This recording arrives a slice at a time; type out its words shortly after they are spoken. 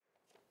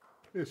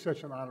It's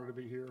such an honor to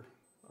be here.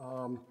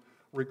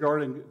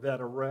 Regarding that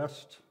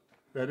arrest,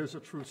 that is a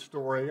true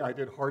story. I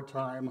did hard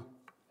time.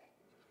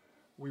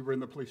 We were in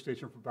the police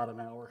station for about an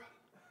hour.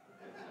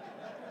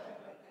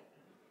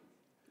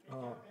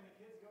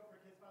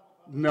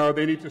 No,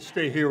 they need to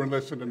stay here and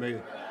listen to me.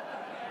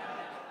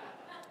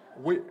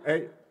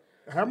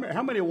 How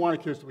many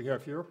Awana kids do we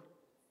have here?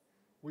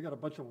 We got a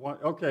bunch of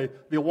okay,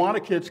 the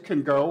Awana kids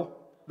can go.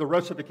 The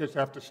rest of the kids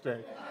have to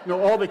stay.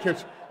 No, all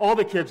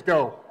the kids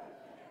go.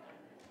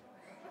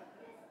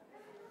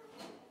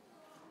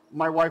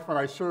 My wife and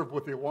I served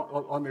on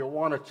the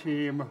Awana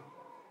team.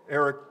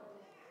 Eric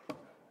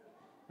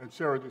and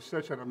Sarah do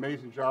such an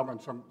amazing job,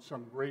 and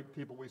some great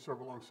people we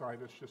serve alongside.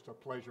 It's just a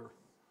pleasure.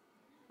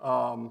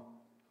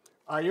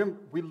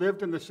 We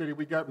lived in the city.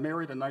 We got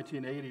married in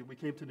 1980. We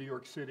came to New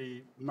York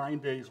City 9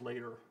 days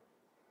later,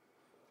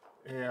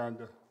 and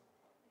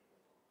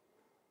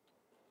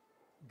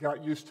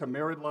got used to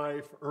married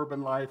life,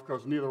 urban life,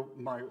 because neither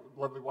my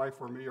lovely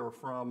wife or me are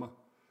from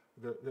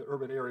the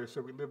urban area, so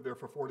we lived there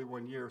for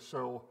 41 years.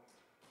 So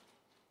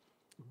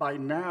by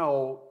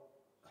now,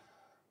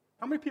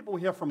 how many people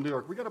we have from New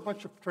York? We got a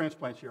bunch of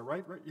transplants here,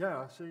 right?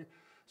 Yeah, see?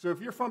 So if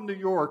you're from New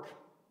York,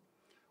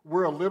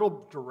 we're a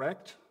little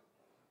direct.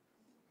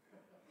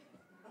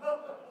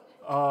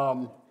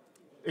 And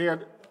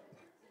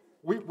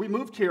we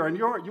moved here, and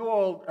you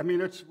all, I mean,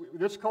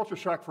 it's culture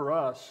shock for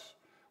us.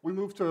 We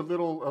moved to a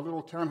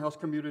little townhouse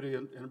community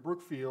in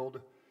Brookfield,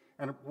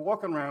 and we're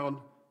walking around,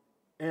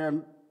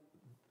 and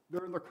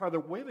they're in their car, they're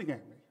waving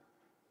at me.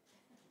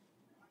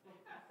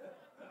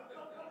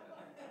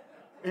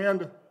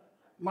 And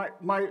my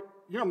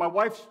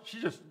wife, she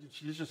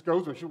just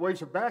goes and she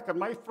waves it back, and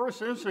my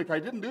first instinct, I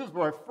didn't do this, but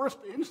my first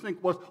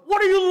instinct was,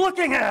 what are you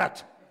looking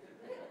at?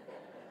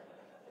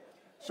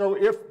 So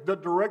if the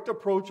direct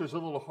approach is a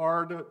little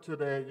hard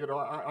today,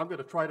 I'm going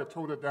to try to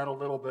tone it down a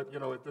little bit,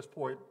 at this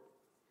point,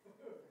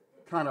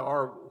 kind of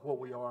are what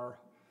we are.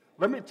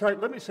 Let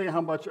me say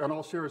how much, in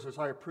all seriousness,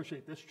 I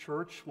appreciate this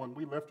church. When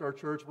we left our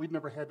church, we'd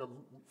never had to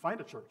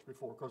find a church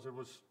before because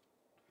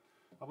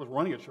I was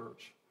running a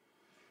church.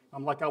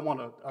 I'm like, I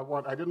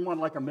didn't want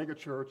like a mega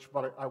church,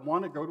 but I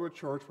want to go to a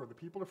church where the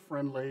people are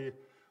friendly,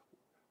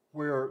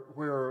 where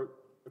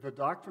the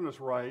doctrine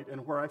is right,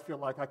 and where I feel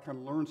like I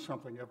can learn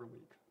something every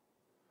week.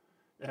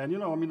 And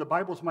the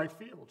Bible's my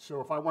field, so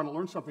if I want to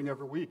learn something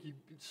every week,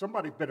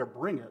 somebody better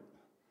bring it.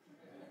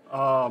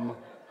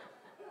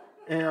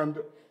 And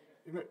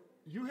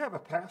you have a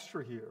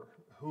pastor here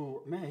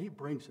who, man, he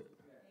brings it.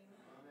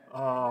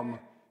 And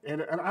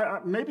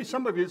maybe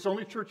some of you, it's the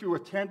only church you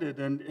attended,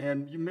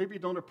 and you maybe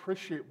don't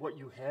appreciate what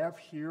you have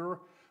here.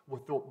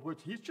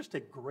 He's just a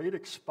great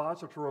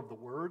expositor of the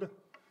Word,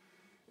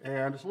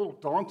 and it's a little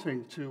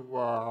daunting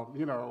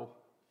to,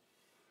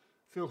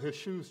 fill his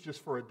shoes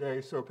just for a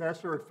day. So,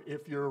 Pastor,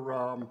 if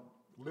you're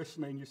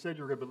listening, you said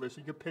you were going to be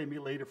listening. You could pay me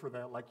later for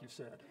that, like you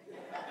said.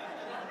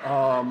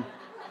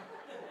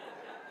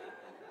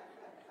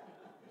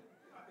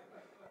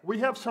 We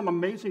have some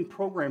amazing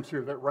programs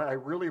here that I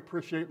really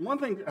appreciate. One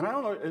thing, and I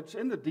don't know, it's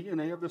in the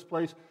DNA of this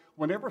place,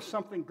 whenever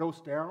something goes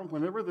down,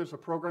 whenever there's a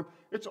program,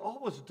 it's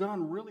always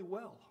done really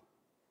well.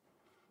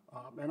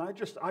 And I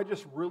just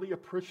really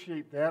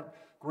appreciate that.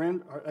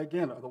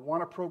 Again, the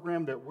Awana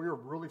program that we're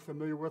really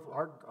familiar with,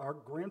 our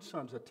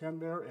grandsons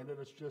attend there, and it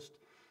is just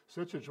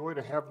such a joy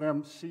to have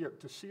them see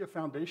a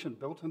foundation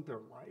built in their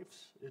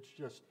lives. It's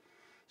just,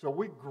 so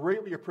we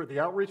greatly appreciate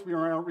the outreach. We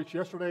were on outreach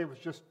yesterday. It was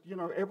just,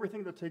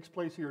 everything that takes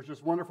place here is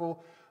just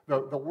wonderful.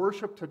 The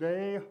worship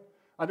today,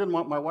 I didn't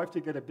want my wife to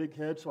get a big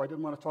head, so I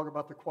didn't want to talk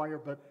about the choir,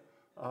 but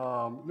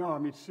no, I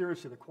mean,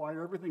 seriously, the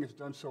choir, everything is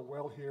done so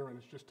well here, and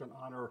it's just an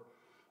honor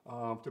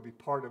to be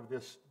part of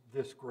this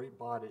great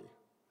body.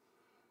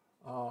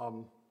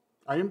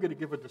 I am going to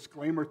give a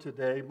disclaimer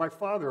today. My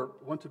father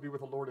went to be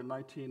with the Lord in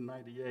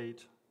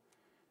 1998,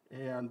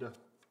 and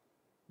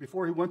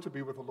before he went to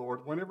be with the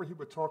Lord, whenever he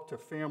would talk to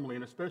family,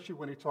 and especially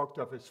when he talked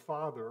of his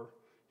father,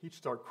 he'd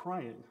start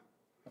crying.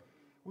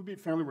 We'd be at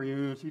family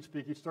reunions, he'd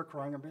speak, he'd start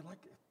crying, and be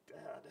like,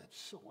 Dad, that's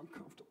so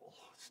uncomfortable.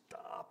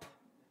 Stop.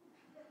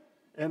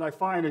 And I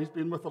find that he's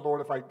been with the Lord.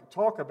 If I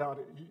talk about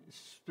it,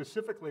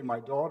 specifically my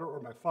daughter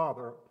or my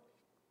father,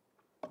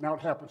 now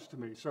it happens to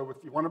me. So if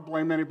you want to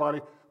blame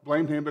anybody,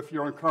 blame him. If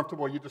you're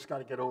uncomfortable, you just got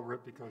to get over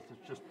it because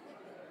it's just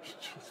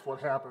what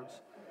happens.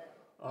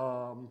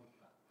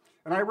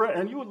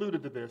 And you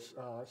alluded to this,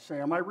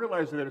 Sam. I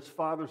realize that it's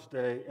Father's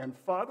Day, and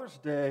Father's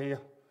Day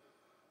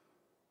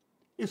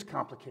is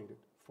complicated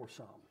for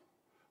some.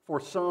 For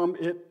some,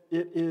 it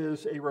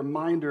is a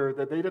reminder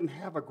that they didn't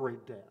have a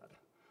great dad,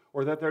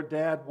 or that their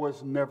dad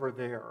was never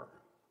there.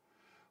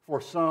 For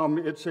some,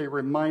 it's a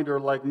reminder,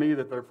 like me,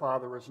 that their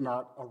father is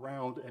not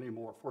around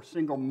anymore. For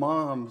single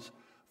moms,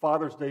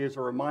 Father's Day is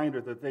a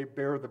reminder that they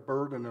bear the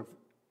burden of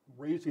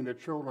raising their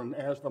children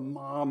as the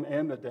mom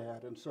and the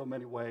dad in so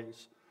many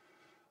ways.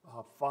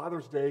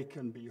 Father's Day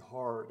can be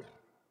hard,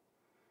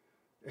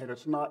 and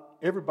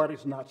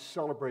everybody's not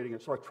celebrating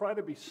it. So I try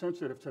to be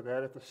sensitive to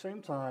that. At the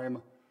same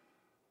time,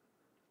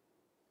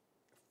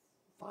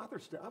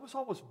 Father's Day, I was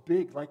always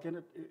big, like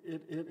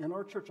in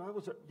our church, I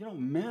was,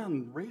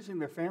 men raising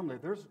their family.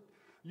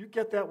 You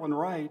get that one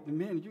right, and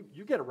men,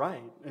 you get it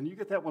right, and you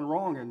get that one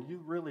wrong, and you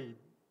really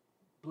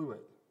blew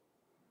it.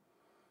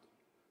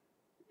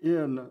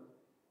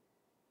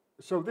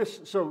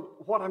 So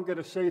what I'm going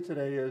to say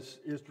today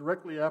is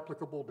directly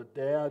applicable to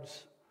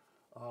dads,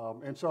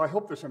 and so I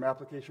hope there's some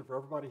application for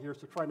everybody here,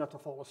 so try not to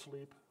fall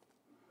asleep.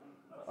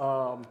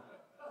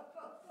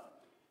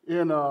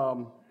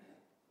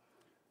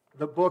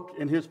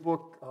 In his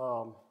book,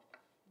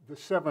 The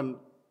 7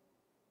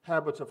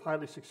 Habits of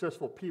Highly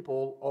Successful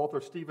People,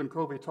 author Stephen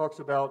Covey talks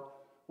about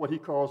what he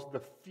calls the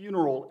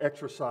funeral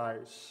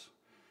exercise.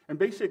 And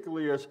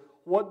basically is,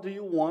 what do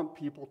you want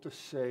people to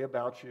say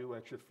about you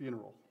at your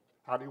funeral?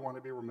 How do you want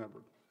to be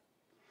remembered?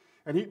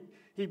 And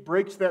he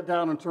breaks that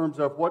down in terms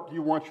of what do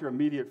you want your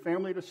immediate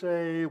family to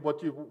say,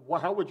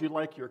 how would you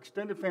like your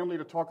extended family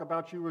to talk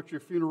about you at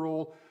your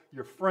funeral,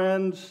 your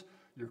friends,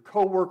 your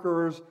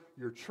coworkers,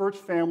 your church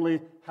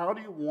family. What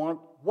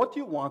do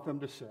you want them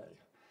to say?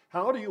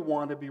 How do you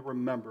want to be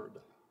remembered?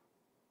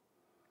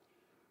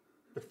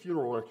 The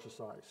funeral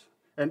exercise.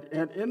 And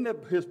in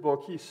his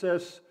book, he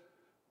says,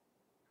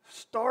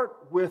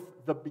 start with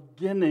the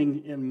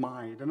beginning in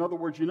mind. In other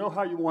words, you know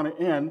how you want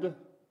to end.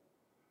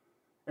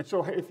 And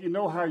so if you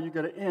know how you're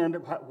going to end,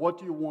 what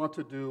do you want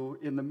to do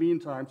in the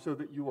meantime so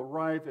that you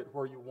arrive at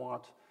where you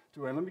want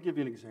to end? Let me give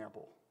you an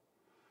example.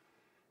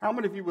 How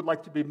many of you would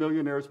like to be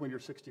millionaires when you're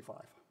 65?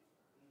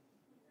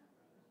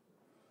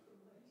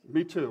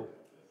 Me too.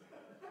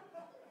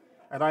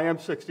 And I am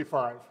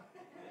 65.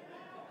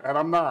 And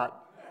I'm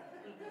not.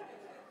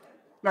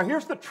 Now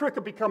here's the trick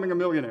of becoming a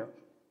millionaire.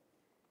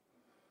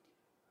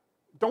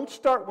 Don't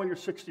start when you're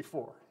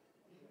 64.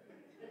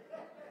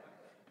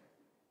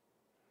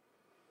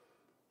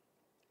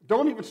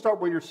 Don't even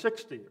start when you're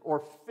 60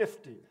 or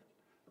 50.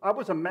 I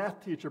was a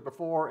math teacher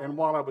before, and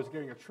while I was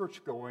getting a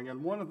church going,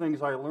 and one of the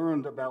things I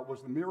learned about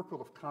was the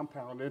miracle of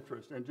compound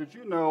interest. And did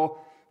you know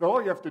that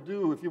all you have to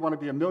do if you want to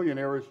be a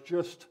millionaire is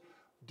just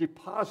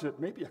deposit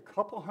maybe a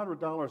couple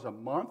 $100 a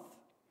month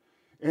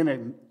in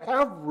an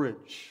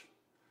average,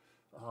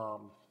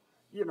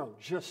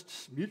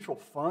 just mutual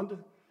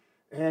fund,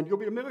 and you'll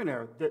be a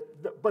millionaire.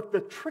 But the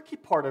tricky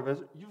part of it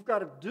is you've got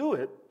to do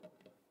it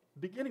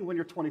beginning when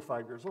you're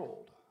 25 years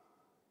old.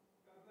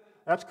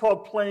 That's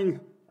called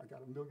playing. I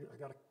got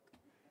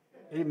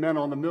an amen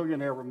on the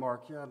millionaire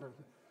remark. Yeah,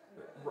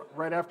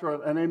 right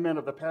after an amen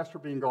of the pastor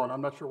being gone.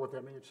 I'm not sure what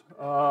that means.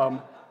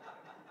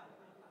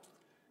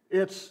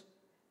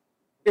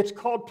 It's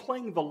called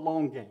playing the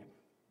long game.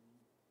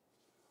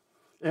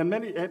 And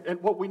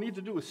what we need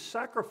to do is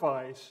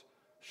sacrifice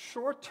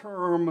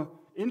short-term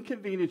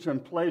inconvenience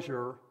and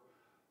pleasure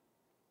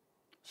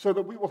so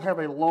that we will have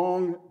a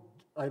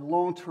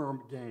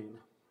long-term gain.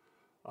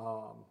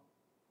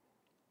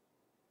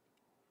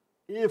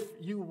 If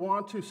you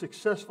want to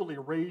successfully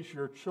raise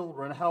your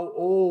children, how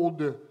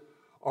old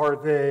are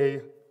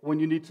they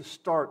when you need to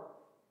start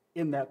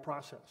in that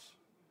process?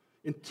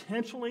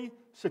 Intentionally,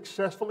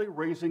 successfully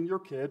raising your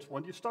kids,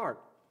 when do you start?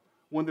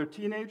 When they're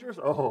teenagers?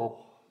 Oh.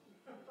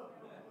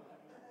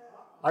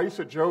 I used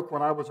to joke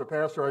when I was a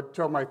pastor, I'd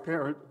tell my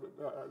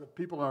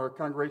people in our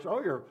congregation,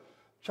 oh, your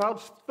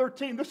child's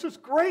 13, this is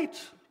great.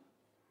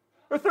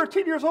 They're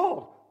 13 years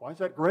old. Why is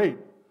that great?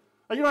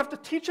 You don't have to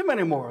teach them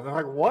anymore. They're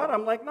like, what?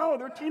 I'm like, no,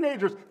 they're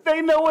teenagers.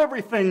 They know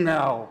everything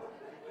now.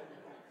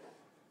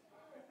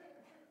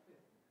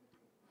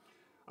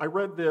 I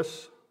read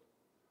this.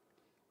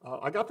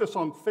 I got this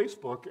on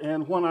Facebook,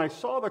 and when I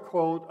saw the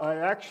quote, I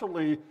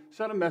actually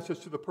sent a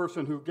message to the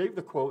person who gave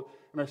the quote,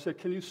 and I said,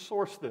 can you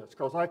source this?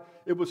 Because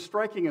it was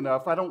striking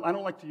enough. I don't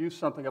like to use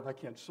something if I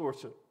can't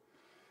source it.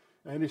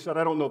 And he said,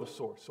 I don't know the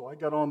source. So I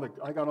got on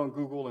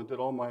Google and did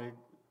all my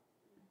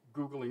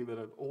Googling that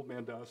an old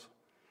man does.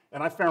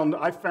 And I found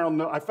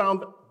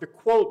the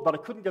quote, but I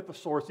couldn't get the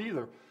source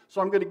either. So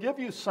I'm going to give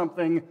you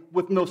something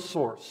with no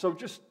source. So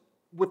just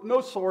with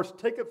no source,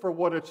 take it for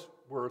what it's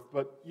worth.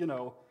 But,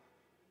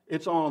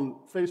 it's on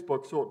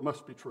Facebook, so it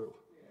must be true.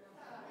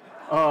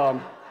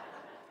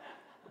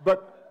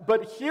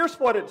 But here's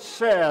what it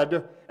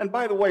said. And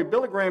by the way,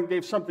 Billy Graham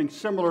gave something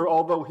similar,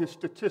 although his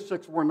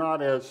statistics were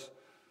not as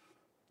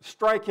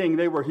striking.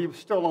 He was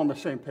still on the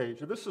same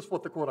page. And this is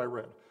what the quote I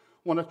read.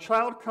 When a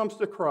child comes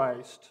to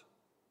Christ,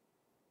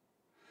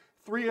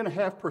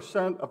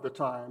 3.5% of the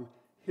time,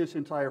 his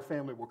entire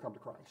family will come to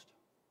Christ.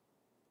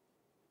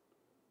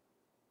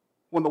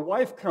 When the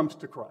wife comes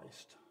to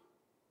Christ,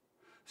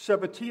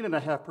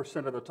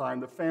 17.5% of the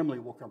time, the family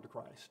will come to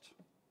Christ.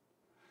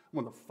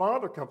 When the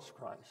father comes to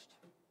Christ,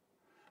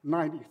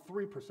 93%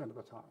 of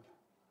the time,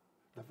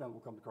 the family will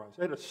come to Christ.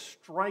 It is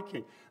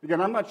striking. Again,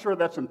 I'm not sure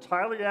that's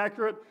entirely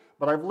accurate,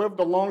 but I've lived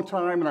a long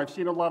time, and I've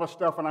seen a lot of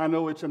stuff, and I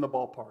know it's in the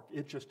ballpark.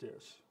 It just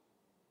is.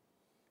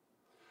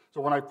 So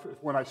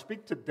when I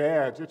speak to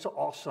dads, it's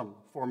awesome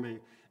for me.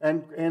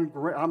 And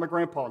I'm a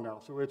grandpa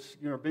now, so it's,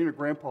 being a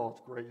grandpa is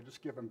great. You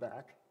just give them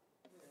back.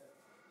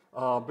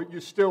 But you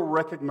still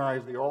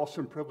recognize the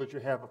awesome privilege you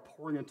have of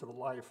pouring into the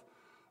life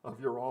of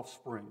your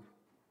offspring.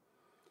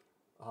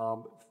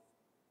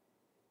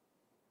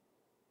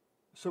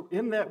 So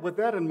with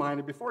that in mind,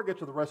 and before I get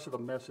to the rest of the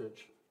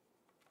message,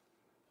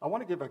 I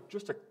want to give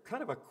just a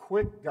kind of a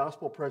quick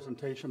gospel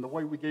presentation, the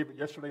way we gave it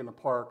yesterday in the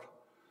park.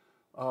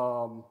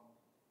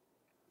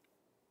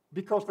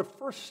 Because the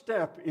first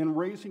step in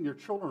raising your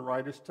children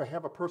right is to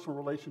have a personal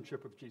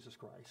relationship with Jesus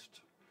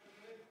Christ.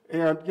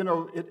 And,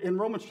 in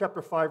Romans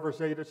chapter 5,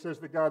 verse 8, it says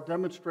that God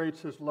demonstrates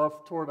his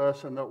love toward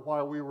us and that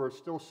while we were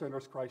still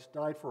sinners, Christ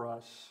died for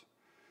us.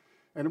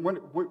 And when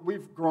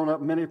we've grown up,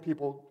 many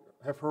people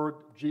have heard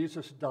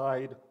Jesus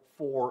died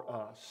for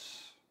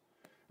us.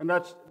 And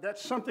that's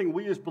something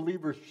we as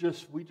believers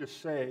we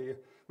just say.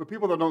 But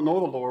people that don't know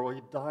the Lord, well,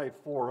 he died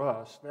for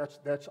us.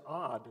 That's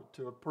odd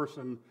to a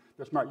person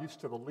that's not used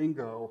to the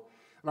lingo.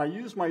 And I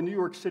use my New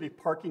York City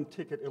parking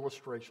ticket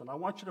illustration. I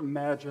want you to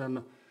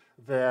imagine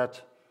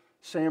that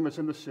Sam is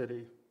in the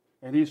city,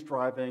 and he's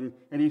driving,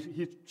 and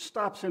he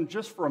stops in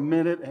just for a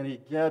minute, and he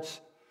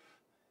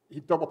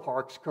double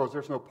parks because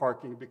there's no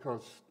parking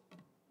because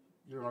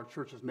you're in our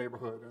church's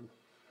neighborhood, and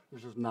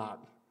there's just not.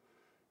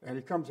 And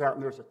he comes out,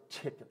 and there's a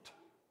ticket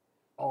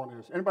on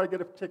his. Anybody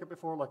get a ticket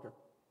before?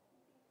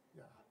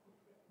 Yeah.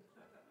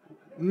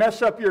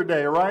 Mess up your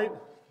day, right?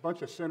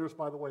 Bunch of sinners,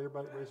 by the way.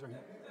 Everybody raise their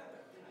hand.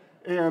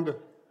 And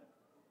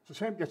so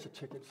Sam gets a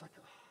ticket. It's like,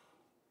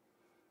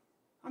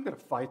 I'm going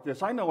to fight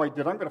this. I know I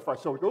did. I'm going to fight.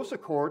 So he goes to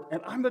court,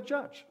 and I'm the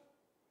judge.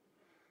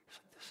 He's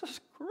like, this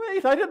is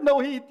great. I didn't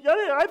know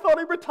I thought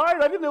he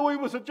retired. I didn't know he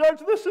was a judge.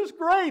 This is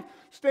great.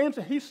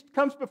 He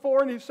comes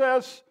before, and he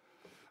says,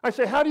 I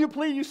say, how do you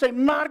plead? You say,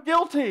 not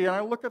guilty. And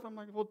I look at him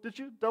like, well, did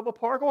you double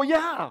park? Oh,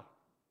 yeah.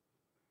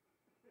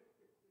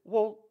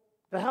 Well,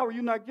 how are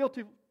you not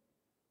guilty?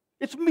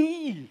 It's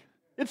me.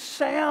 It's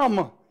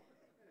Sam.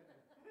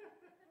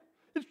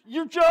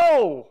 You're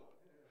Joe.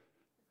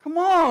 Come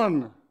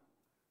on.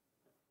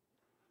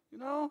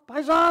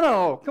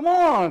 Paisano, come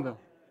on.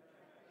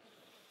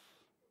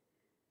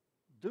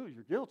 Dude,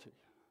 you're guilty.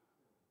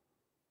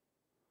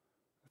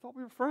 I thought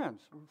we were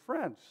friends. We were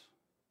friends.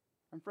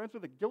 I'm friends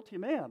with a guilty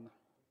man.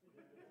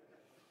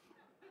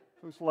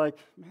 It was like,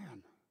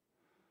 man.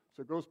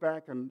 So it goes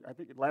back, and I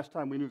think last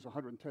time we knew it was a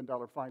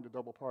 $110 fine to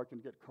double park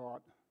and get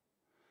caught.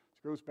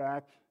 So it goes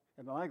back,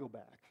 and then I go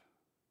back.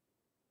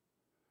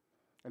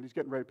 And he's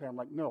getting ready to pay. I'm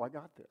like, no, I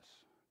got this.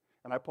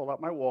 And I pull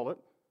out my wallet.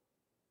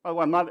 Oh,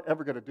 I'm not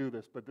ever going to do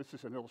this, but this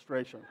is an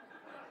illustration.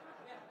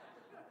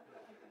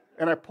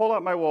 And I pull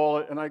out my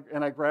wallet, and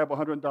I grab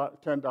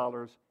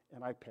 $110,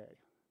 and I pay.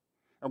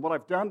 And what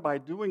I've done by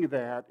doing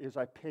that is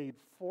I paid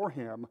for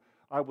him.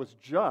 I was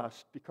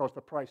just because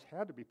the price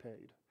had to be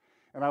paid.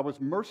 And I was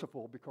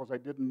merciful because I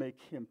didn't make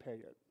him pay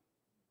it.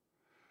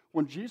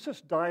 When Jesus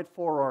died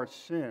for our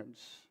sins,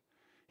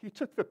 he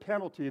took the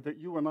penalty that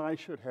you and I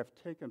should have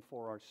taken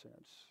for our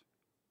sins.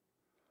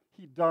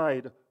 He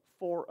died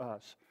for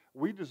us.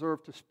 We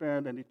deserve to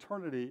spend an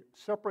eternity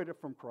separated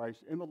from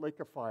Christ in the lake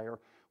of fire.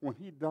 When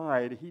he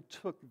died, he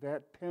took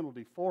that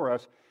penalty for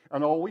us,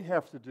 and all we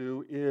have to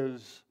do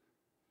is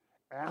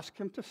ask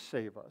him to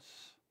save us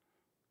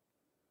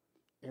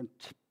and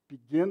to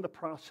begin the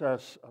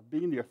process of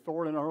being the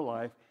authority in our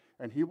life,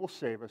 and he will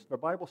save us. The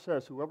Bible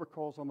says, whoever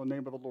calls on the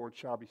name of the Lord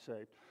shall be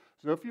saved.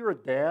 So if you're a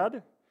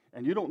dad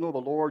and you don't know the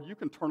Lord, you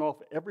can turn off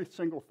every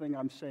single thing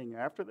I'm saying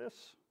after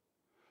this.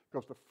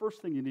 Because the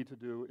first thing you need to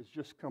do is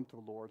just come to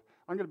the Lord.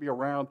 I'm going to be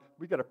around.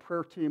 We got a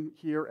prayer team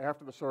here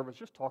after the service.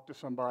 Just talk to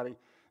somebody,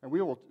 and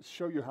we will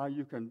show you how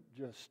you can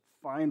just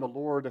find the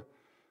Lord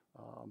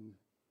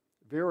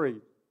very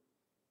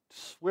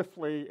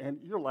swiftly, and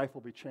your life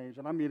will be changed.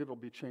 And I mean, it'll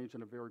be changed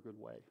in a very good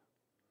way.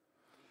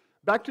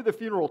 Back to the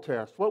funeral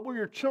test. What will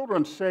your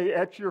children say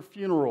at your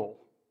funeral?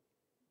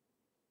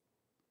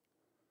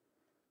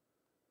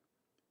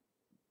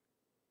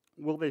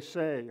 Will they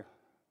say,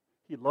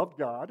 he loved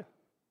God?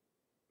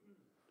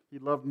 He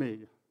loved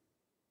me.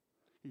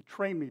 He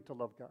trained me to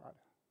love God.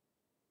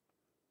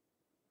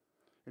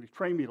 And he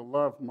trained me to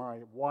love my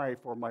wife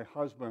or my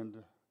husband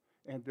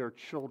and their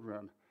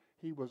children.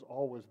 He was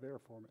always there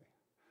for me.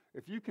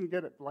 If you can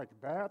get it like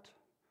that,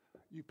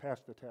 you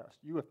passed the test.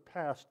 You have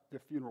passed the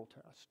funeral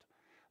test.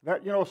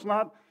 That,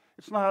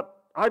 it's not,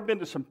 I've been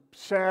to some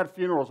sad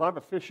funerals. I've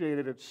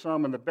officiated at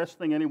some, and the best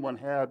thing anyone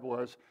had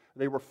was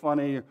they were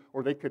funny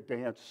or they could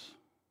dance.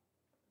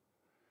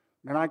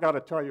 And I got to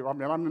tell you,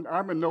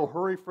 I'm in no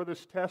hurry for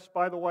this test,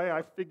 by the way.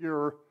 I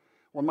figure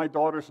when my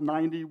daughter's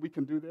 90, we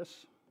can do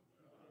this.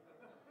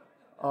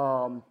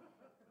 But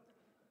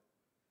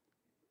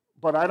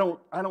I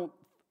don't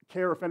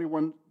care if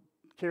anyone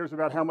cares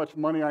about how much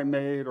money I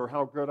made or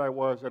how good I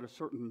was at a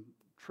certain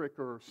trick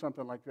or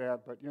something like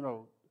that. But,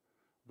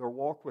 their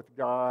walk with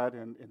God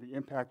and the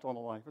impact on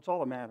the life, it's all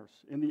that matters.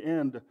 In the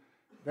end,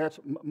 that's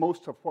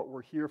most of what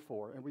we're here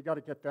for, and we got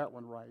to get that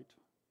one right.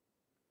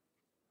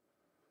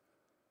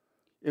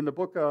 In the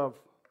book of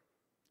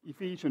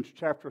Ephesians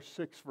chapter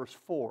 6, verse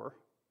 4,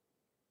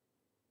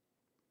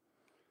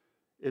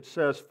 it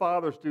says,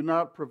 fathers, do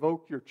not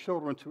provoke your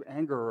children to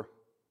anger,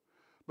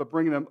 but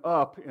bring them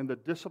up in the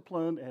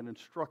discipline and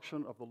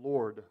instruction of the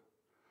Lord.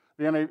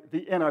 The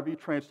NIV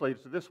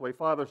translates it this way,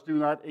 fathers, do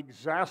not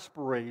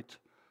exasperate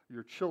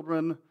your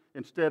children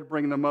Instead,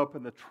 bring them up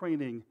in the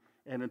training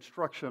and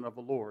instruction of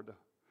the Lord.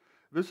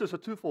 This is a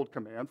twofold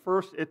command.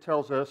 First, it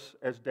tells us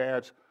as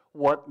dads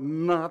what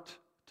not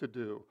to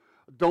do.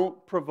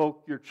 Don't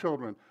provoke your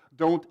children.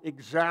 Don't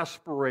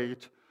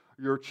exasperate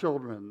your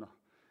children.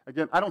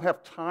 Again, I don't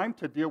have time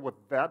to deal with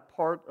that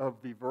part of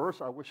the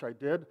verse. I wish I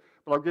did,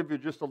 but I'll give you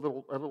just a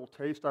little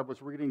taste. I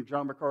was reading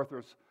John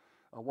MacArthur's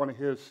one of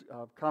his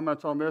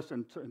comments on this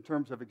in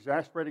terms of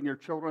exasperating your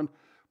children,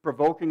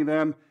 provoking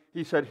them.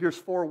 He said, here's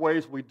 4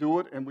 ways we do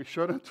it and we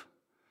shouldn't.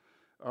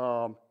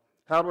 How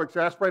to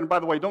exasperate. And by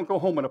the way, don't go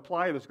home and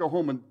apply this. Go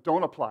home and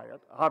don't apply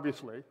it,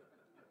 obviously.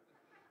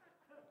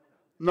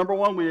 Number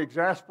 1, we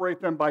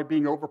exasperate them by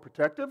being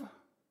overprotective.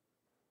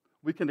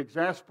 We can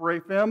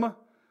exasperate them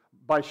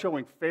by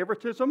showing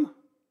favoritism.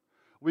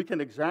 We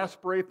can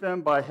exasperate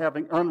them by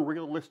having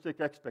unrealistic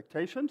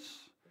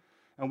expectations.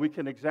 And we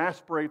can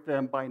exasperate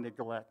them by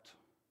neglect.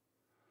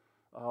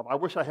 I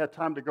wish I had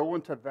time to go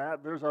into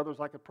that. There's others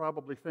I could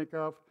probably think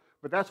of.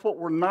 But that's what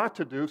we're not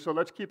to do, so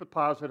let's keep it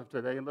positive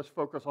today, and let's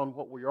focus on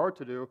what we are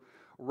to do.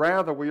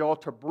 Rather, we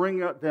ought to bring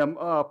them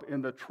up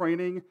in the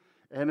training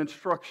and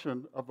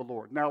instruction of the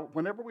Lord. Now,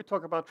 whenever we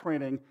talk about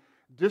training,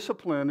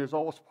 discipline is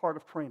always part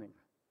of training.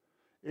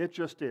 It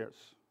just is.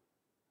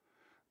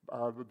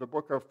 The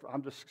book of,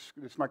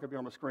 it's not going to be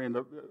on the screen,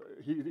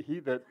 he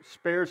that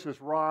spares his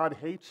rod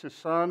hates his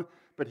son,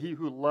 but he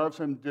who loves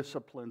him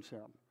disciplines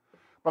him.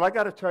 But I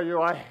got to tell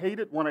you, I hate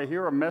it when I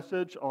hear a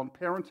message on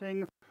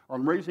parenting,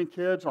 on raising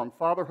kids, on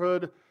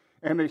fatherhood,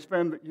 and they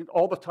spend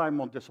all the time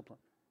on discipline.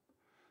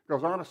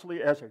 Because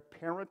honestly, as a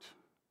parent,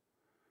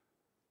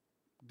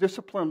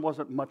 discipline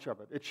wasn't much of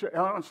it.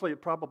 Honestly,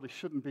 it probably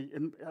shouldn't be.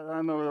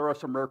 I know there are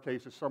some rare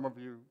cases, some of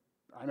you,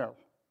 I know.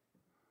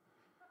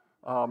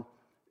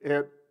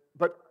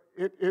 But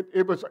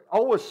it was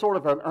always sort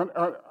of an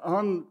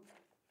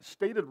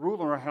unstated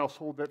rule in our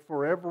household that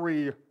for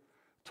every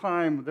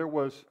time there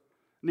was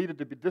needed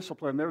to be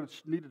discipline, there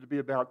needed to be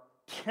about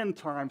 10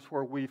 times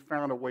where we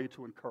found a way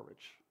to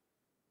encourage.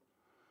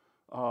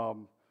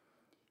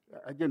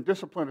 Again,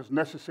 discipline is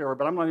necessary,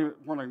 but I'm not even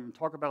want to even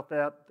talk about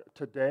that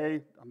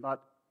today. I'm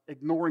not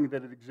ignoring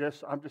that it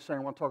exists. I'm just saying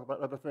I want to talk about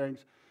other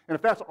things. And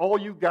if that's all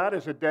you got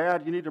as a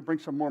dad, you need to bring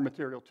some more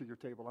material to your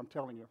table, I'm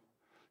telling you.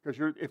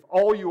 Because if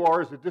all you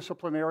are is a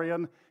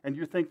disciplinarian and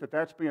you think that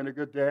that's being a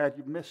good dad,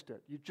 you've missed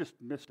it. You just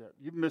missed it.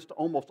 You've missed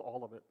almost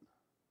all of it.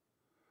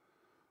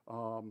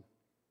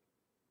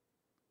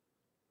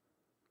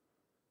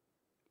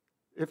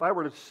 If I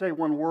were to say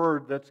one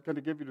word that's going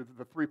to give you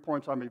the 3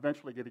 points I'm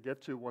eventually going to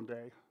get to one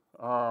day,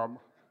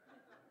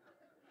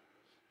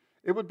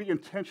 it would be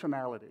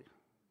intentionality.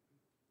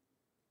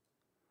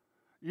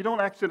 You don't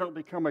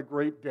accidentally become a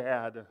great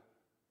dad.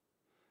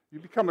 You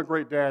become a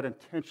great dad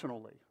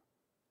intentionally.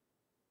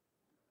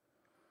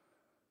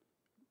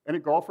 Any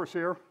golfers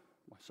here?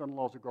 My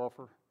son-in-law's a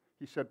golfer.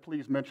 He said,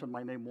 please mention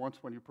my name once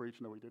when you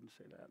preach. No, he didn't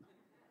say that.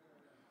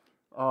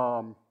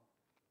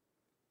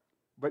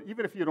 But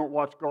even if you don't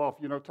watch golf,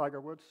 you know Tiger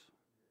Woods?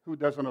 Who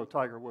doesn't know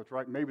Tiger Woods,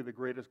 right? Maybe the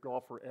greatest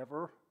golfer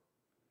ever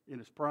in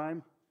his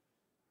prime.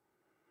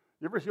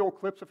 You ever see old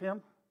clips of him?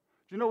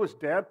 Do you know his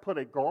dad put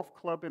a golf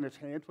club in his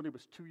hands when he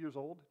was 2 years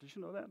old? Did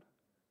you know that?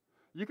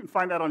 You can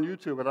find that on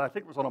YouTube, and I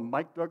think it was on a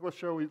Mike Douglas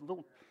show.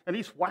 And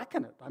he's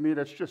whacking it. I mean,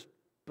 it's just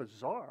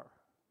bizarre.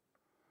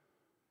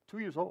 2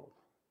 years old.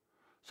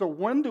 So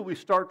when do we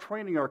start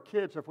training our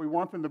kids if we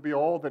want them to be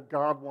all that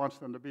God wants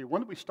them to be?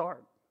 When do we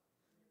start?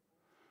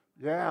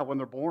 Yeah, when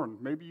they're born.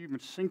 Maybe you even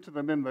sing to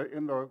them in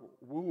the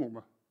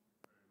womb.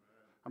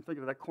 I'm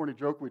thinking of that corny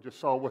joke we just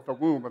saw with the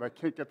womb, but I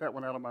can't get that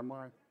one out of my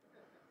mind.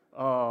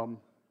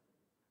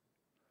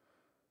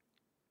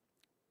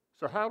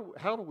 So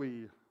how do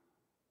we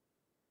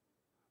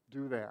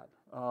do that?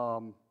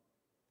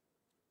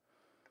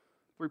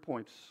 3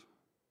 points.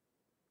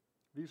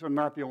 These are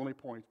not the only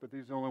points, but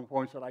these are the only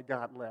points that I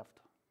got left.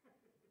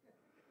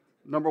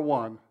 Number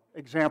 1,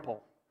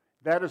 example.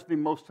 That is the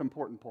most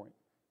important point.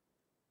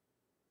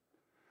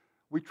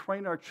 We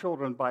train our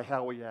children by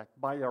how we act,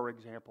 by our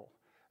example.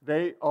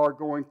 They are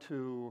going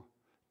to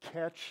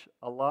catch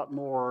a lot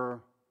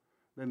more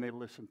than they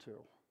listen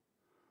to.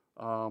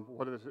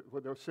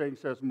 What their saying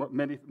says,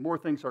 many more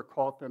things are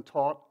caught than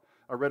taught.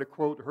 I heard the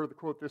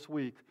quote this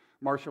week.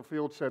 Marshall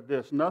Field said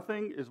this: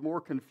 nothing is more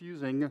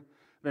confusing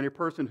than a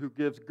person who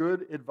gives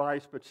good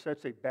advice but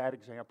sets a bad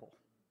example.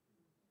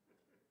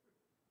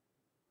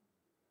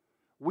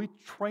 We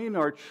train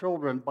our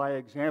children by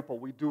example.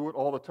 We do it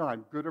all the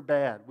time, good or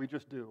bad. We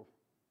just do.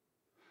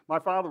 My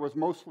father was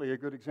mostly a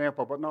good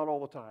example, but not all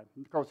the time,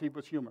 because he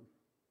was human.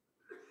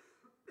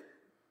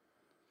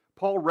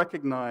 Paul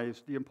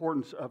recognized the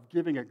importance of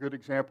giving a good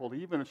example.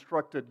 He even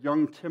instructed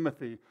young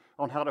Timothy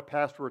on how to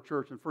pastor a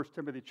church. In 1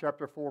 Timothy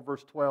chapter 4,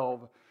 verse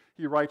 12,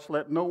 he writes,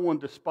 "Let no one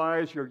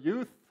despise your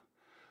youth,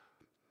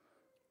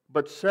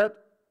 but set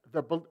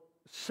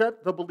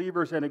the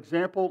believers an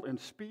example in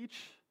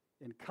speech,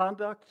 in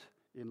conduct,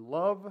 in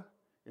love,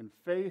 in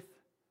faith,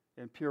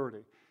 in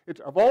purity." It's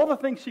of all the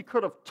things he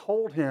could have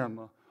told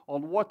him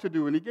on what to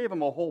do, and he gave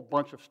him a whole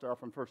bunch of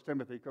stuff in 1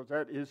 Timothy, because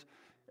that is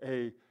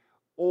a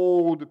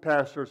old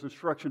pastor's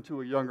instruction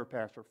to a younger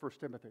pastor, 1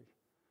 Timothy.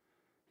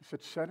 He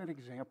said, set an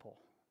example.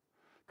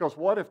 Because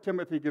what if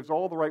Timothy gives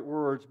all the right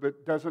words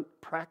but doesn't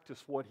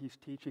practice what he's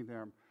teaching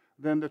them?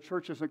 Then the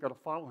church isn't going to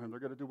follow him. They're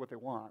going to do what they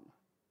want.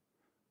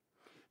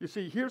 You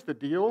see, here's the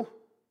deal.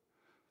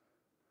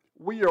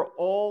 We are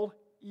all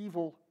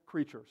evil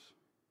creatures.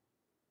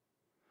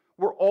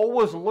 We're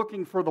always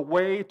looking for the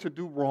way to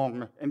do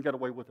wrong and get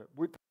away with it.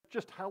 We're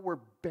just how we're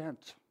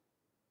bent.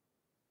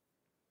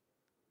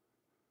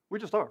 We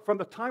just are. From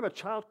the time a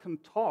child can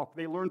talk,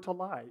 they learn to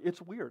lie.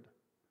 It's weird.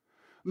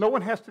 No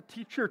one has to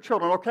teach your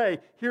children, okay,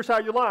 here's how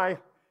you lie.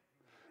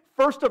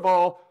 First of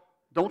all,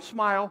 don't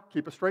smile,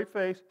 keep a straight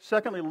face.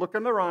 Secondly, look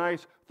in their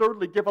eyes.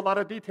 Thirdly, give a lot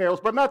of details,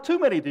 but not too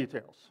many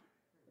details.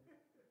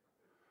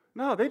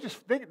 No, they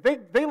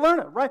learn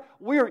it, right?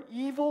 We are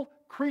evil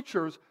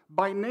creatures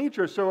by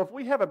nature. So if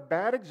we have a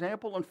bad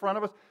example in front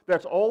of us,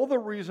 that's all the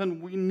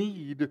reason we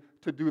need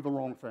to do the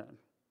wrong thing.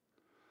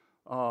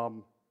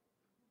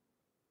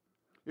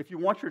 If you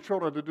want your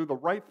children to do the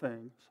right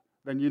things,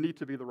 then you need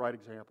to be the right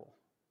example.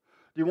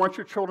 Do you want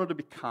your children to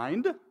be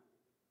kind? Do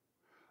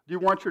you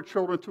want your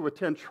children to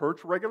attend church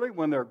regularly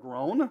when they're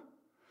grown? Do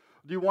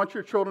you want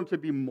your children to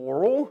be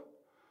moral?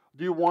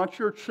 Do you want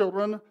your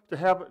children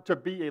to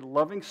be a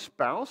loving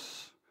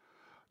spouse?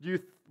 Do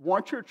you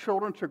want your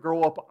children to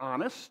grow up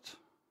honest?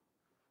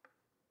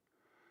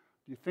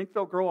 Do you think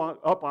they'll grow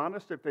up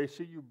honest if they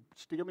see you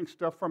stealing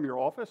stuff from your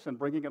office and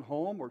bringing it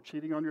home or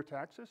cheating on your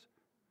taxes?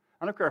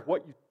 I don't care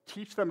what you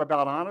teach them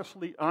about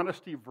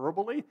honesty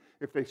verbally.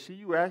 If they see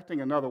you acting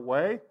another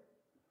way,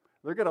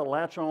 they're going to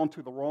latch on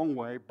to the wrong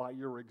way by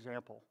your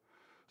example.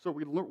 So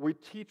we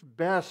teach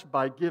best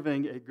by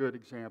giving a good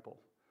example.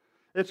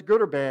 It's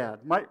good or bad.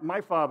 My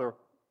father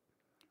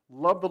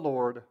loved the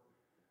Lord.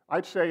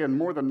 I'd say in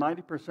more than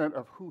 90%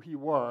 of who he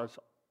was,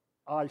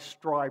 I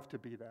strive to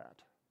be that.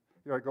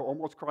 Here I go,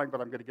 almost crying,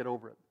 but I'm going to get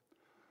over it.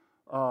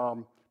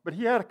 But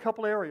he had a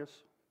couple areas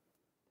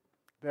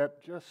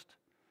that just,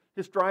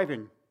 his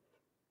driving.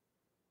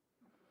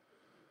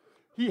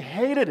 He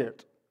hated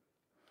it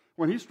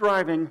when he's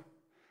driving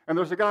and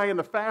there's a guy in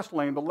the fast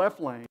lane, the left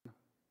lane,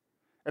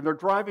 and they're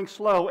driving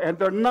slow and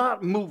they're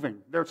not moving.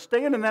 They're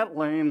staying in that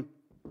lane.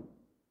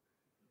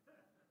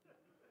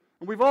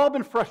 And we've all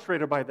been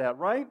frustrated by that,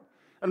 right?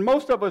 And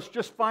most of us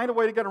just find a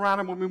way to get around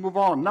them when we move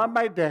on. Not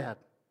my dad.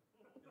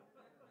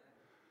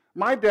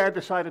 My dad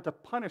decided to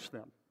punish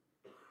them.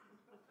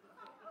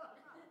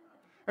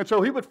 And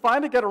so he would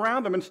finally get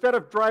around them. Instead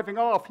of driving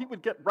off, he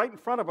would get right in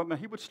front of them and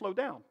he would slow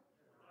down.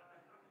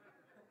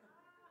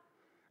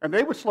 And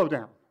they would slow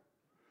down.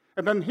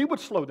 And then he would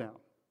slow down.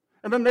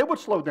 And then they would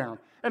slow down.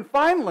 And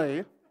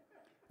finally,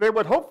 they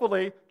would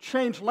hopefully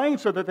change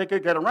lanes so that they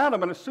could get around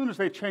him. And as soon as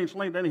they changed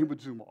lane, then he would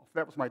zoom off.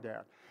 That was my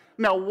dad.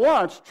 Now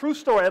once, true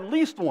story, at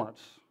least once,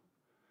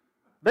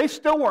 they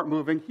still weren't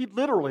moving. He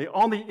literally,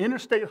 on the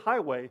interstate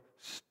highway,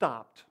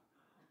 stopped.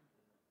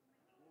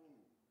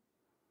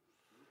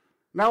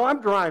 Now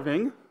I'm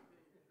driving,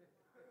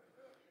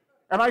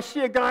 and I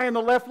see a guy in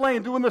the left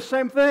lane doing the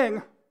same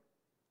thing.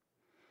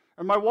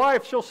 And my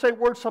wife, she'll say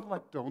words something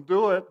like, don't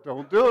do it,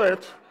 don't do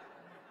it.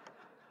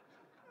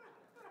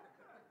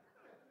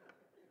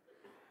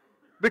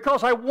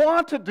 Because I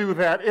want to do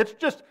that.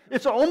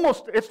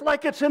 It's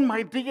like it's in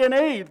my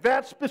DNA,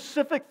 that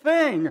specific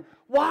thing.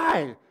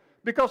 Why?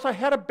 Because I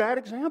had a bad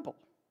example.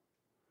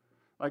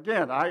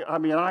 Again, I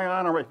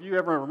honor, if you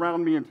ever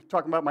around me and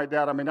talking about my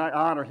dad, I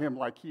honor him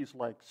like he's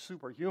like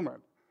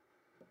superhuman.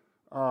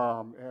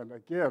 And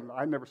again,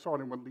 I never saw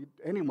anyone lead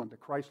anyone to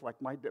Christ like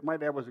my dad. My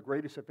dad was the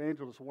greatest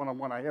evangelist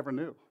one-on-one I ever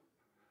knew.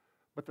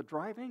 But the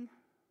driving?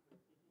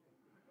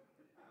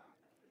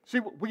 See,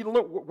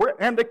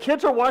 and the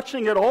kids are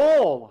watching it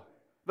all.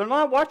 They're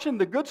not watching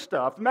the good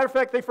stuff. As a matter of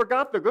fact, they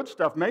forgot the good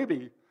stuff,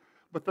 maybe.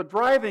 But the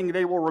driving,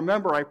 they will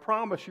remember. I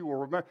promise you will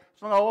remember.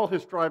 It's not all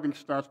his driving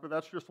stunts, but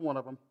that's just one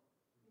of them.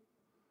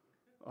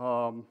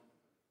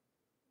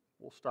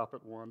 We'll stop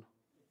at one.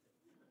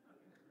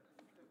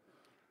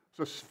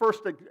 So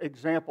first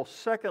example.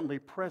 Secondly,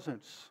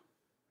 presence.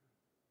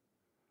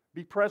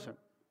 Be present.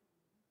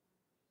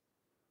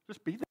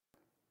 Just be there.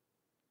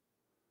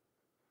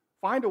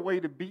 Find a way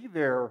to be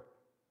there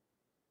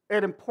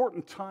at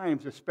important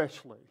times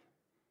especially,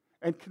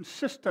 and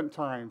consistent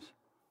times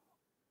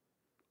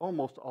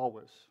almost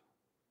always.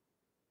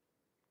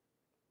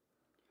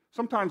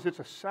 Sometimes it's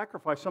a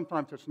sacrifice,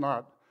 sometimes it's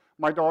not.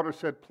 My daughter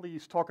said,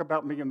 please talk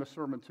about me in the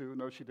sermon too.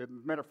 No, she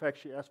didn't. Matter of fact,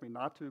 she asked me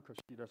not to because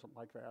she doesn't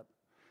like that.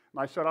 And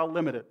I said, I'll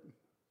limit it.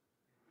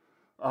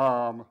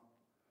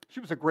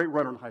 She was a great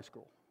runner in high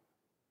school.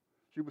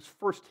 She was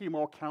first team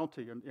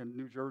all-county in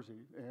New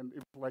Jersey. And it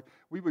was like,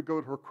 we would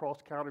go to her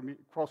cross-country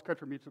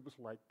meets. It was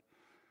like,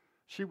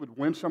 she would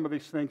win some of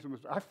these things.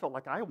 I felt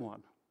like I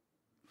won.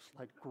 It's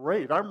like,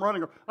 great,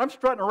 I'm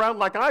strutting around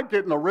like I'm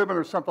getting a ribbon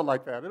or something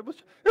like that. It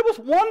was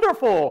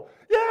wonderful.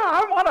 Yeah,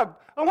 I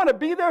want to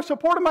be there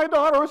supporting my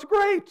daughter. It was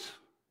great.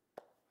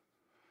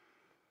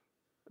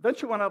 Then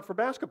she went out for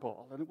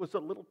basketball, and it was a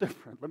little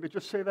different. Let me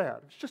just say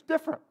that. It's just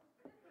different.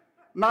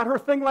 Not her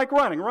thing like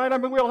running, right?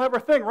 We all have our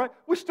thing, right?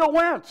 We still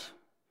went.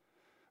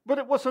 but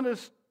it wasn't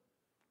as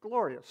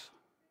glorious.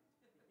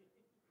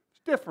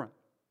 It's different.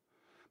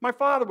 My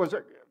father was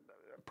a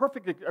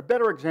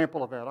better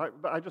example of that.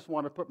 I just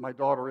want to put my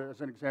daughter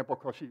as an example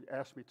because she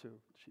asked me to.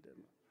 She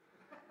didn't.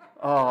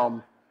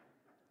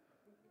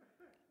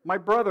 My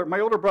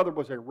older brother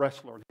was a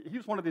wrestler. He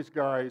was one of these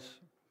guys,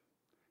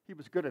 he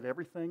was good at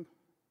everything.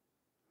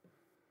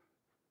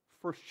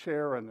 First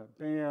chair in the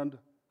band,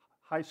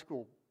 high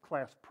school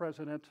class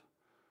president,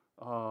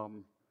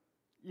 highest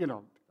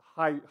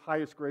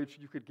grades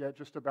you could get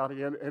just about.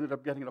 He ended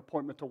up getting an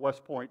appointment to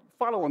West Point.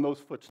 Following those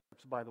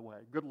footsteps, by the way.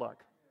 Good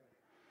luck.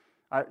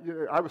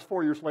 I was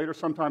 4 years later.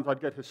 Sometimes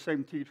I'd get his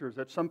same teachers.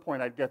 At some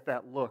point, I'd get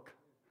that look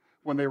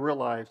when they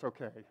realized,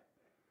 okay,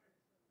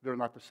 they're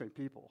not the same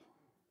people.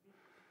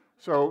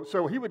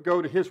 So he would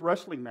go to his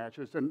wrestling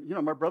matches, and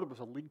my brother was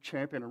a league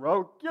champion in a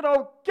row. Get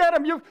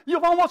him!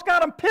 You've almost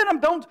got him. Pin him!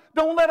 Don't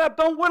let up!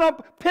 Don't win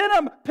up! Pin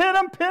him! Pin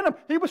him! Pin him!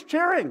 He was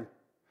cheering.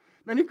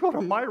 Then he'd go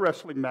to my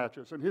wrestling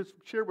matches, and his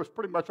cheer was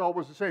pretty much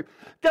always the same.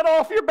 Get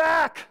off your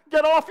back!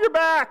 Get off your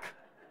back!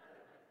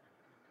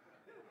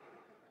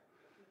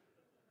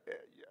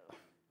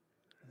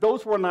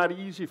 Those were not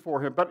easy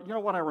for him, but you know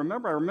what I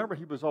remember? I remember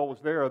he was always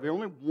there. The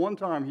only one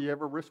time he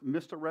ever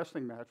missed a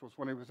wrestling match was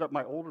when he was at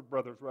my older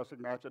brother's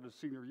wrestling match at his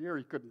senior year.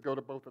 He couldn't go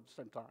to both at the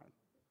same time.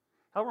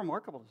 How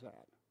remarkable is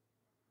that?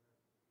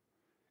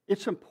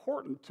 It's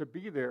important to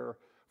be there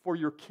for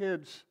your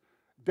kids'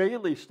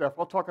 daily stuff.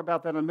 I'll talk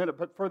about that in a minute,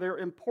 but for their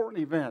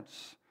important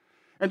events.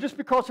 And just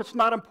because it's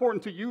not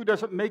important to you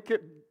doesn't make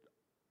it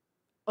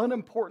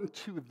unimportant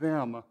to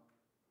them.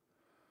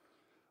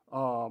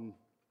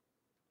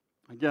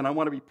 Again, I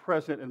want to be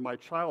present in my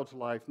child's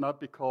life, not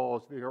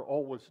because they are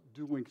always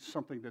doing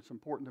something that's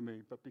important to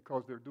me, but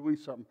because they're doing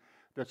something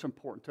that's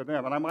important to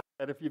them. And I might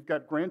add, if you've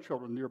got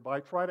grandchildren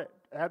nearby, try to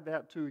add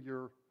that to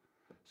your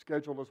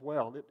schedule as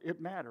well.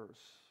 It matters.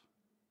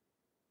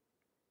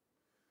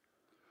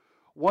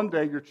 One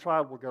day, your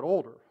child will get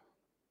older.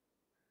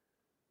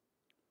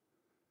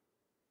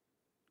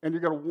 And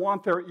you're going to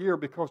want their ear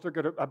because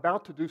they're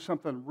about to do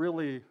something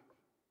really,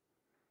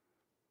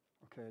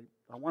 okay,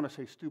 I want to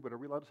say stupid. Are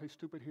we allowed to say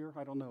stupid here?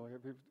 I don't know.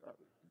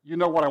 You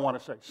know what I want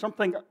to say.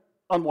 Something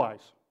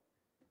unwise.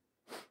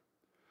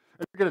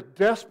 And you're going to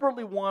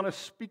desperately want to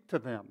speak to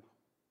them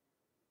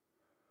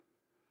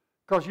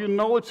because you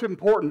know it's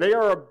important. They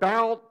are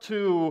about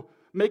to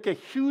make a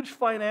huge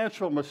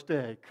financial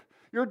mistake.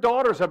 Your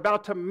daughter's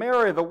about to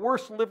marry the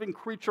worst living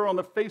creature on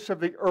the face of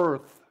the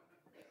earth.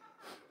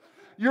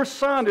 Your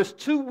son is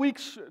 2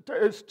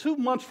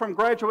 months from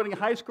graduating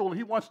high school, and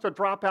he wants to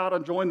drop out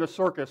and join the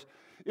circus.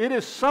 It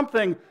is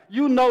something,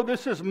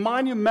 this is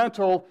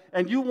monumental,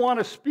 and you want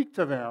to speak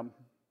to them.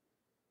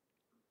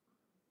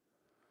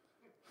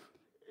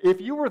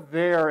 If you were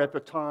there at the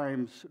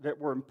times that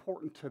were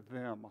important to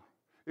them,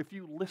 if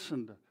you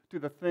listened to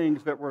the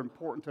things that were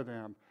important to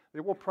them, they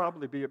will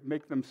probably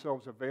make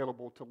themselves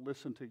available to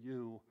listen to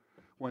you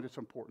when it's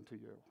important to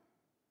you.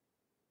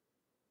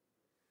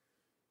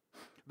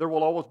 There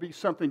will always be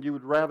something you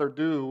would rather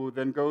do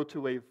than go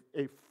to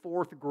a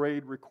fourth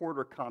grade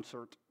recorder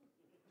concert.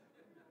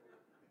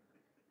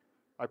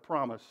 I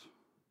promise.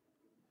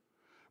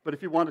 But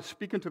if you want to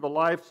speak into the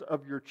lives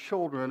of your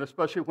children,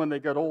 especially when they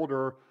get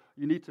older,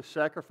 you need to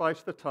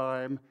sacrifice the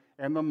time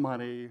and the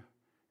money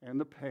and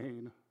the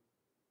pain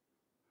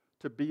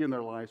to be in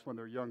their lives when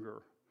they're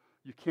younger.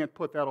 You can't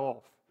put that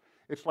off.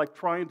 It's like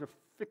trying to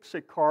fix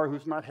a car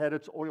who's not had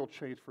its oil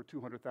changed for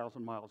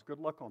 200,000 miles. Good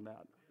luck on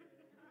that.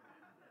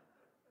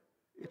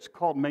 It's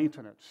called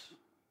maintenance.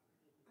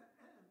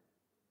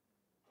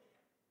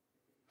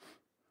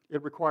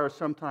 It requires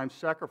sometimes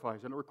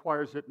sacrifice, and it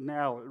requires it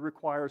now. It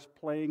requires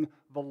playing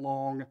the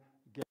long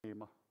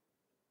game.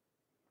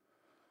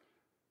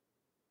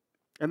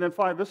 And then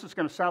finally, this is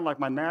going to sound like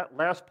my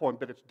last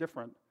point, but it's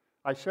different.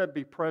 I said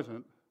be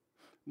present.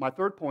 My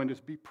third point is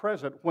be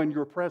present when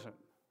you're present.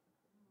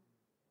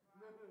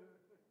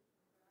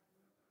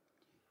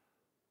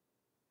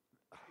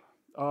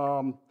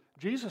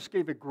 Jesus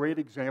gave a great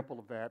example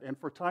of that, and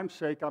for time's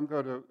sake, I'm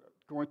going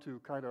to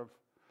kind of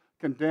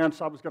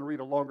condense. I was going to read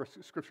a longer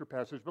scripture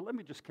passage, but let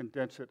me just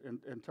condense it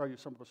and tell you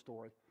some of the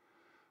story.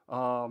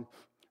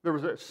 There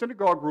was a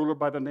synagogue ruler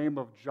by the name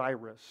of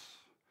Jairus.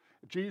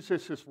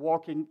 Jesus is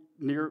walking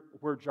near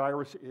where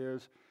Jairus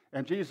is,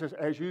 and Jesus,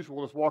 as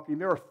usual, is walking.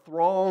 There are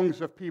throngs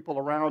of people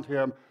around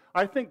him.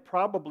 I think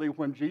probably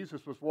when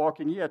Jesus was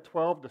walking, he had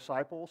 12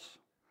 disciples.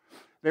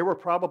 They were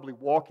probably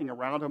walking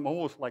around him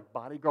almost like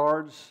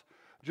bodyguards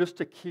just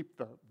to keep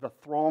the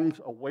throngs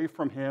away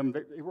from him.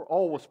 They were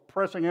always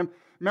pressing him.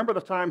 Remember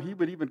the time he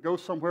would even go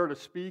somewhere to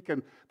speak,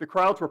 and the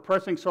crowds were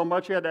pressing so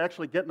much he had to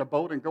actually get in a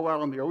boat and go out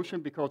on the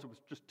ocean because it was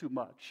just too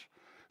much.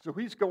 So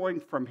he's going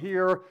from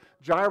here.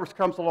 Jairus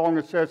comes along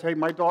and says, hey,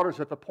 my daughter's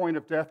at the point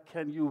of death.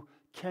 Can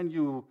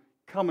you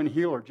come and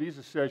heal her?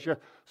 Jesus says, yes.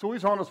 So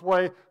he's on his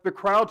way. The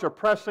crowds are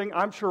pressing.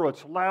 I'm sure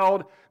it's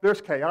loud.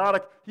 There's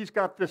chaotic. He's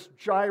got this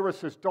Jairus,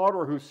 his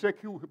daughter, who's sick,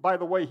 who, by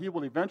the way, he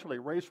will eventually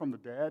raise from the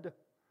dead.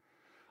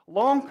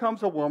 Along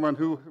comes a woman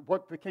who,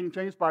 what the King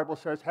James Bible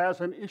says,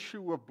 has an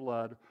issue of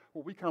blood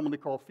what we commonly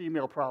call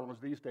female problems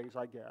these days,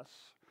 I guess.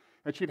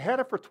 And she'd had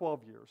it for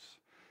 12 years.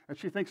 And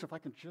she thinks, if I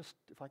can just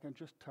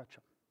touch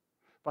him,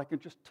 if I can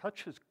just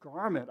touch his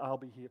garment, I'll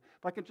be healed.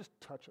 If I can just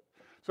touch it.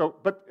 So,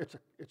 but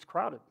it's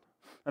crowded.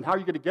 And how are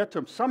you going to get to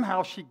him?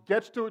 Somehow she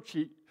gets to it.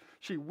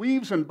 She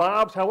weaves and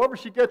bobs. However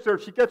she gets there,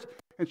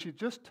 and she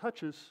just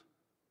touches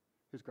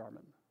his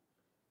garment.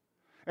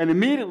 And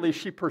immediately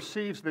she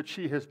perceives that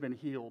she has been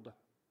healed.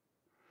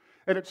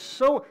 And it's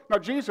so, now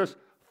Jesus,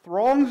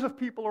 throngs of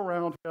people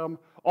around him,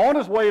 on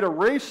his way to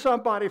raise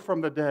somebody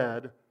from the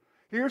dead.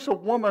 Here's a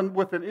woman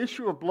with an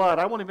issue of blood.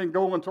 I won't even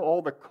go into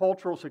all the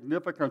cultural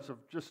significance of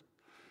just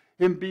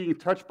him being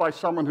touched by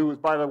someone who was,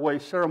 by the way,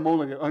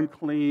 ceremonially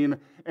unclean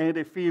and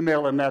a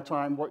female in that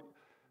time.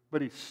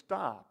 But he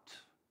stopped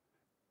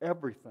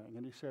everything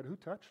and he said, "Who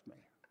touched me?"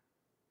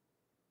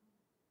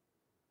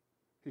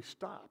 He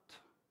stopped.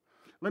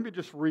 Let me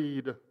just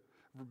read,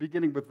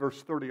 beginning with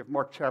verse 30 of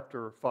Mark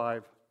chapter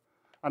 5.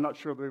 I'm not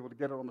sure they're able to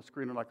get it on the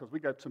screen or not because we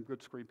got some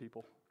good screen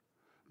people.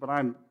 But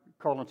I'm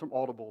calling some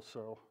audibles,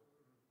 so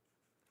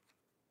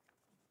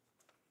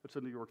it's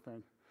a New York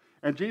thing.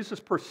 And Jesus,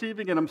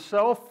 perceiving in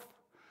himself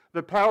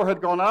the power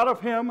had gone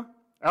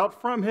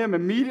out from him,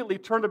 immediately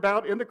turned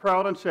about in the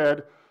crowd and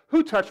said,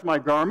 "Who touched my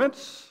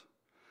garments?"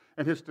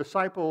 And his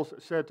disciples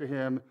said to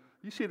him,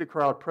 "You see the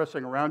crowd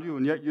pressing around you,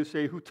 and yet you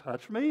say, 'Who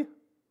touched me?'"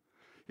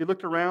 He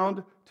looked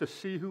around to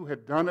see who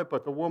had done it,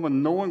 but the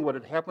woman, knowing what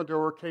had happened to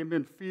her, came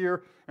in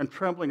fear and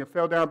trembling and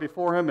fell down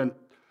before him and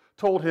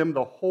told him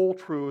the whole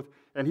truth.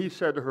 And he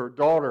said to her,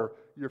 "Daughter,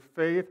 your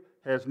faith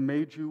has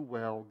made you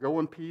well. Go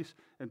in peace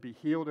and be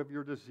healed of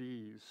your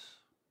disease."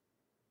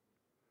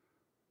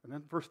 And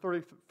then verse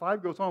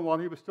 35 goes on. While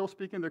he was still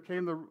speaking, there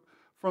came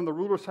from the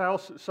ruler's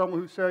house someone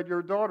who said,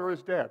 "Your daughter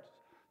is dead."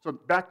 So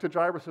back to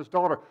Jairus'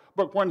 daughter.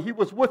 But when he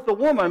was with the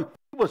woman,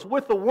 he was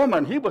with the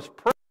woman. He was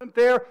present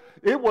there.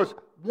 It was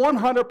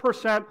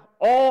 100%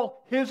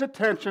 all his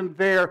attention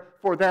there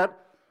for that.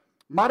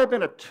 Might have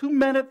been a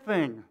 2-minute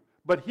thing,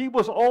 but he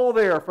was all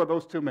there for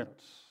those 2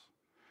 minutes.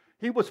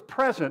 He was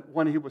present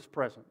when he was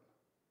present.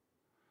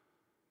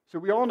 So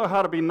we all know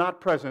how to be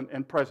not present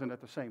and present at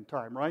the same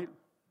time, right?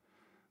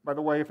 By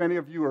the way, if any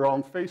of you are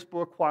on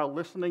Facebook while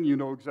listening, you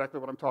know exactly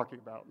what I'm talking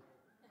about.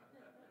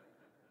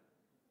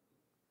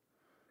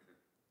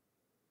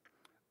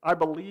 I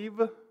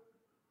believe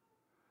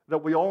that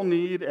we all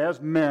need,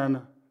 as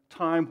men,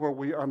 time where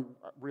we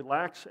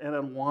relax and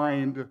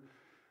unwind.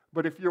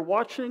 But if you're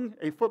watching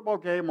a football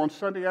game on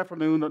Sunday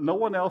afternoon that no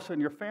one else in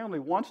your family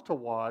wants to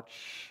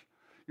watch,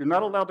 you're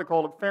not allowed to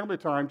call it family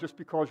time just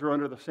because you're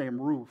under the same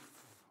roof.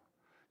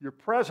 You're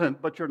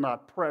present, but you're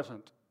not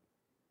present.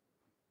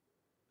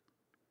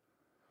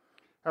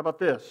 How about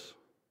this?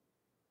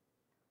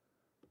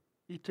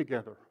 Eat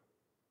together.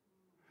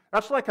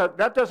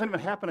 That doesn't even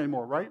happen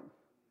anymore, right?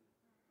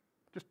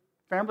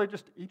 Family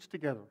just eats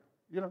together.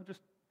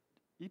 Just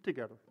eat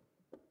together.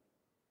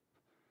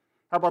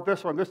 How about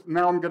this one?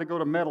 Now I'm going to go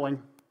to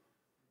meddling.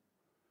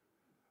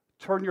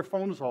 Turn your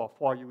phones off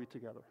while you eat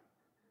together.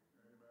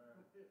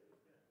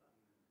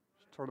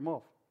 Just turn them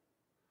off.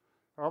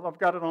 Well, I've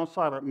got it on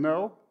silent.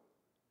 No,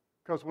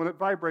 because when it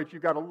vibrates, you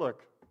got to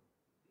look.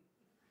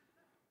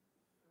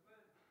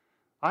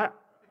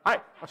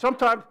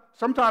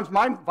 Sometimes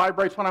mine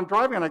vibrates when I'm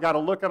driving and I got to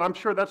look, and I'm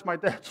sure that's my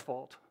dad's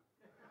fault.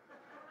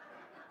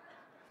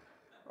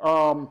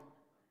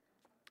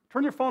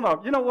 Turn your phone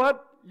off. You know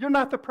what? You're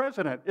not the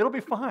president. It'll be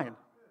fine.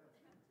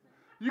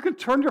 You can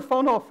turn your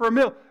phone off for a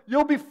minute.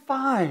 You'll be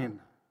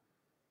fine.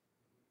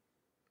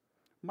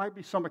 Might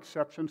be some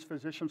exceptions,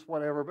 physicians,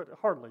 whatever, but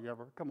hardly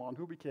ever. Come on,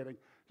 who'll be kidding?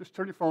 Just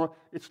turn your phone off.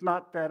 It's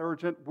not that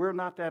urgent. We're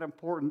not that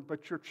important,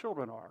 but your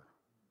children are.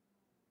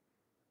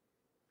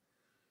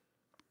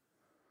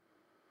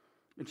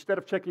 Instead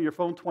of checking your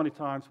phone 20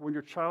 times, when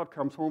your child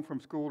comes home from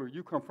school or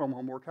you come from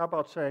homework, how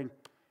about saying,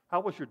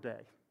 "How was your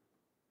day?"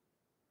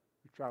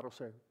 Your child will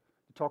say,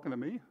 "You talking to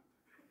me?"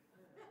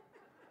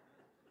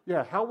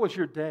 Yeah, how was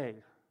your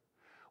day?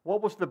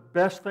 What was the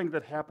best thing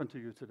that happened to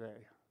you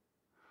today?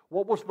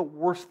 What was the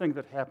worst thing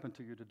that happened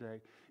to you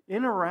today?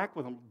 Interact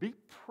with them. Be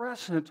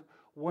present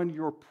when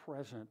you're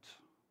present.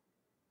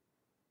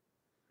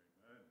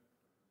 Amen.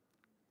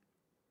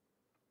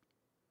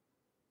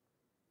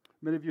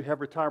 Many of you have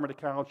retirement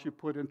accounts. You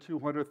put in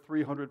 $200,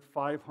 $300,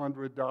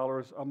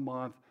 $500 a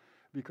month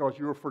because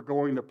you're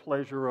forgoing the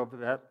pleasure of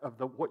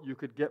what you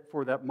could get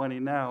for that money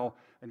now,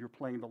 and you're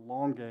playing the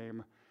long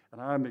game.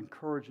 And I'm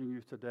encouraging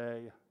you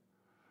today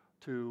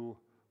to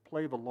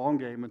play the long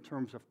game in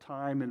terms of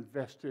time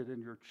invested in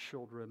your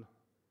children.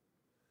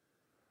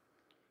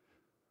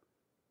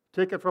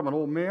 Take it from an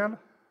old man,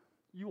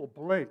 you will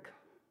blink,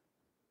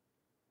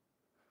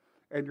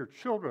 and your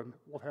children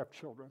will have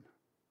children.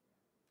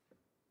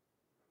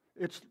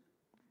 It's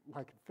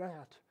like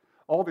that.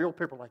 All the old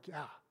people are like,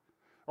 "Yeah."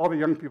 All the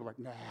young people are like,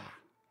 "Nah."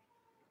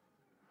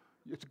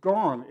 It's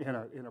gone in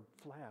a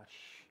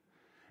flash.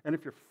 And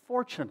if you're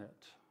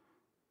fortunate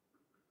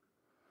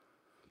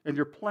and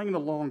you're playing the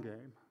long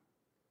game,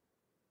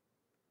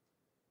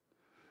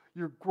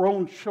 your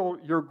grown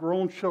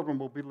children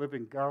will be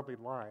living godly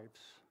lives.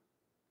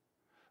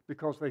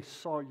 because they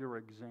saw your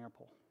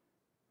example.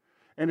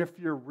 And if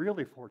you're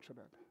really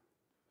fortunate,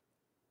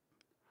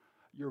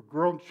 your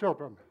grown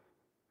children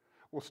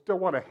will still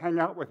want to hang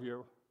out with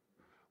you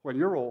when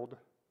you're old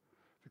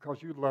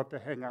because you'd love to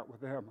hang out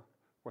with them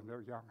when they're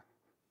young.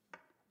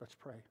 Let's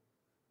pray.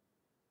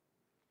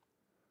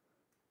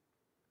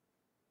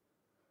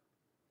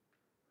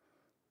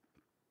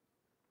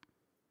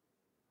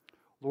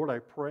 Lord, I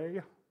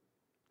pray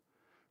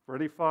for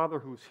any father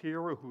who's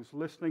here or who's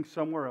listening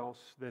somewhere else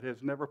that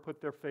has never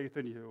put their faith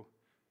in you,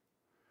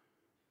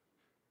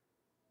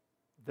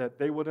 that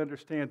they would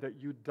understand that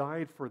you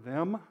died for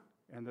them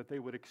and that they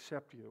would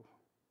accept you,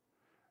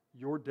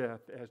 your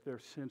death, as their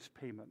sin's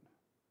payment.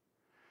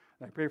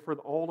 And I pray for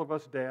all of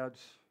us dads,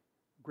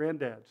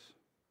 granddads,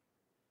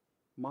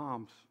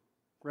 moms,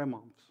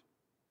 grandmoms.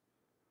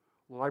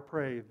 Well, I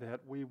pray that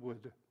we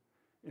would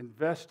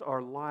invest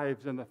our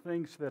lives in the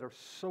things that are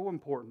so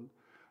important.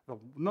 The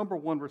number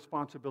one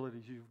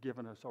responsibilities you've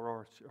given us are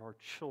our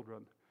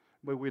children.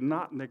 May we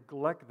not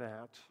neglect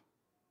that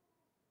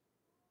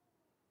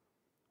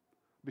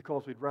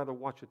because we'd rather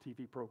watch a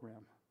TV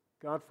program.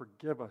 God,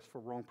 forgive us for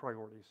wrong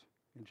priorities.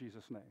 In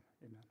Jesus' name,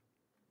 amen.